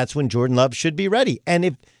out, that's when Jordan Love should be ready. And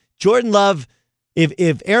if Jordan Love,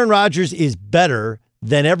 if Aaron Rodgers is better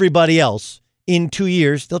than everybody else in 2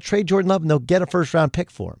 years, they'll trade Jordan Love and they'll get a first-round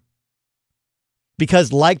pick for him.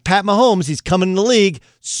 Because like Pat Mahomes, he's coming in the league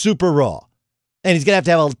super raw. And he's going to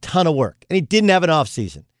have a ton of work. And he didn't have an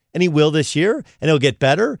offseason. And he will this year, and he'll get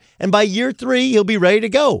better. And by year 3, he'll be ready to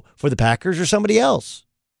go for the Packers or somebody else.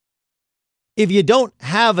 If you don't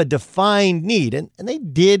have a defined need, and they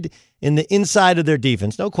did in the inside of their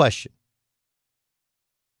defense, no question.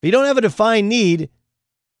 If you don't have a defined need,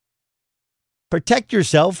 protect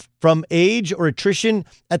yourself from age or attrition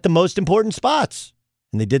at the most important spots.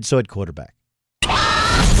 And they did so at quarterback.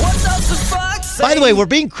 What does the fox say? By the way, we're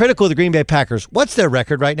being critical of the Green Bay Packers. What's their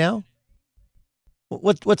record right now?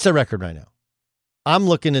 What's their record right now? I'm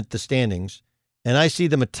looking at the standings, and I see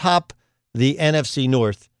them atop the NFC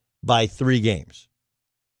North by 3 games.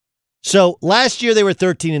 So last year they were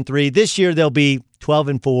 13-3. This year they'll be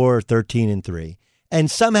 12-4, 13-3. And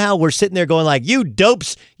somehow we're sitting there going like, you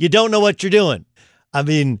dopes, you don't know what you're doing. I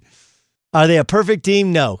mean, are they a perfect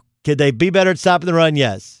team? No. Could they be better at stopping the run?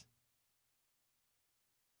 Yes.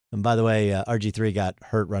 And by the way, RG3 got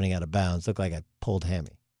hurt running out of bounds. Looked like a pulled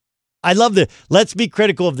hammy. I love let's be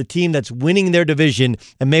critical of the team that's winning their division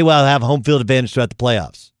and may well have home field advantage throughout the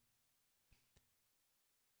playoffs.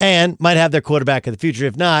 and might have their quarterback of the future.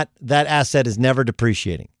 If not, that asset is never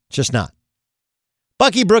depreciating. It's just not.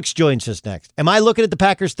 Bucky Brooks joins us next. Am I looking at the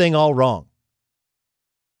Packers thing all wrong?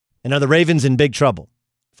 And are the Ravens in big trouble?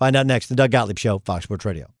 Find out next. The Doug Gottlieb Show, Fox Sports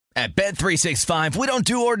Radio. At Bet365, we don't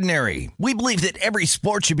do ordinary. We believe that every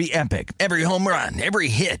sport should be epic. Every home run, every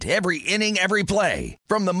hit, every inning, every play.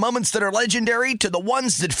 From the moments that are legendary to the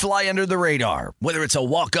ones that fly under the radar. Whether it's a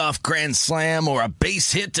walk-off grand slam or a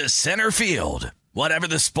base hit to center field. Whatever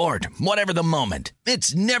the sport, whatever the moment,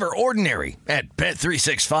 it's never ordinary at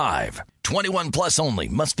Bet365. 21 plus only.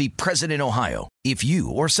 Must be present in Ohio. If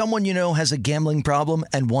you or someone you know has a gambling problem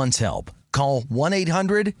and wants help, call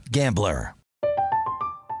 1-800-GAMBLER.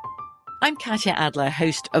 I'm Katya Adler,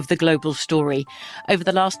 host of The Global Story. Over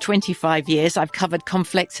the last 25 years, I've covered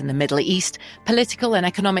conflicts in the Middle East, political and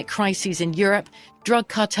economic crises in Europe, drug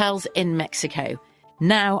cartels in Mexico.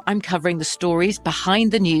 Now I'm covering the stories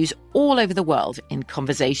behind the news all over the world in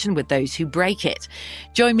conversation with those who break it.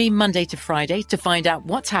 Join me Monday to Friday to find out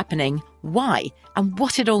what's happening, why, and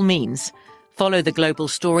what it all means. Follow The Global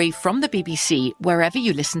Story from the BBC wherever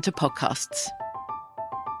you listen to podcasts.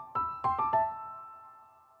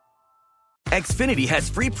 Xfinity has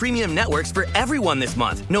free premium networks for everyone this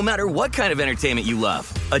month, no matter what kind of entertainment you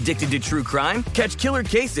love. Addicted to true crime? Catch killer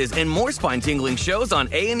cases and more spine-tingling shows on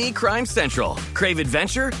A&E Crime Central. Crave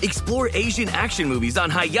adventure? Explore Asian action movies on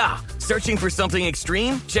Hi-Ya. Searching for something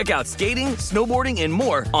extreme? Check out skating, snowboarding, and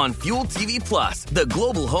more on Fuel TV Plus, the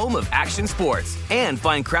global home of action sports. And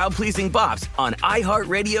find crowd-pleasing bops on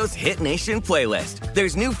iHeartRadio's Hit Nation playlist.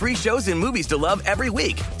 There's new free shows and movies to love every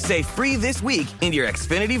week. Say free this week in your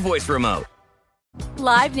Xfinity voice remote.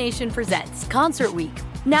 Live Nation presents Concert Week.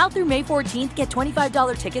 Now through May 14th, get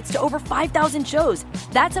 $25 tickets to over 5,000 shows.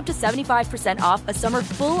 That's up to 75% off a summer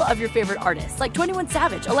full of your favorite artists like 21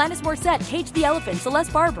 Savage, Alanis Morissette, Cage the Elephant,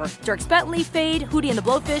 Celeste Barber, Dierks Bentley, Fade, Hootie and the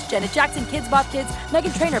Blowfish, Janet Jackson, Kidz Bop Kids,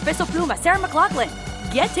 Meghan Trainor, Bissell Pluma, Sarah McLachlan.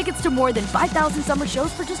 Get tickets to more than 5,000 summer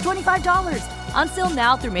shows for just $25. Until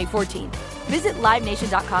now through May 14th. Visit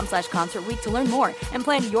LiveNation.com/Concert Week to learn more and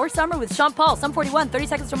plan your summer with Sean Paul, Sum 41, 30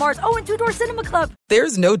 Seconds to Mars, and Two Door Cinema Club.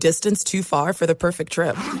 There's no distance too far for the perfect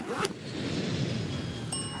trip.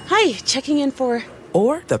 Hi, checking in for...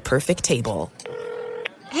 Or the perfect table.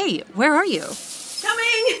 Hey, where are you?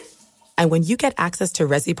 Coming! And when you get access to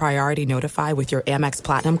Resi Priority Notify with your Amex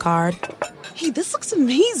Platinum card... Hey, this looks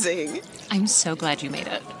amazing. I'm so glad you made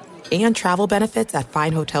it. And travel benefits at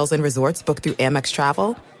fine hotels and resorts booked through Amex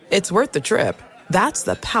Travel... It's worth the trip. That's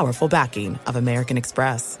the powerful backing of American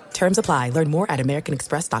Express. Terms apply. Learn more at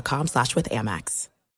americanexpress.com/withAmex.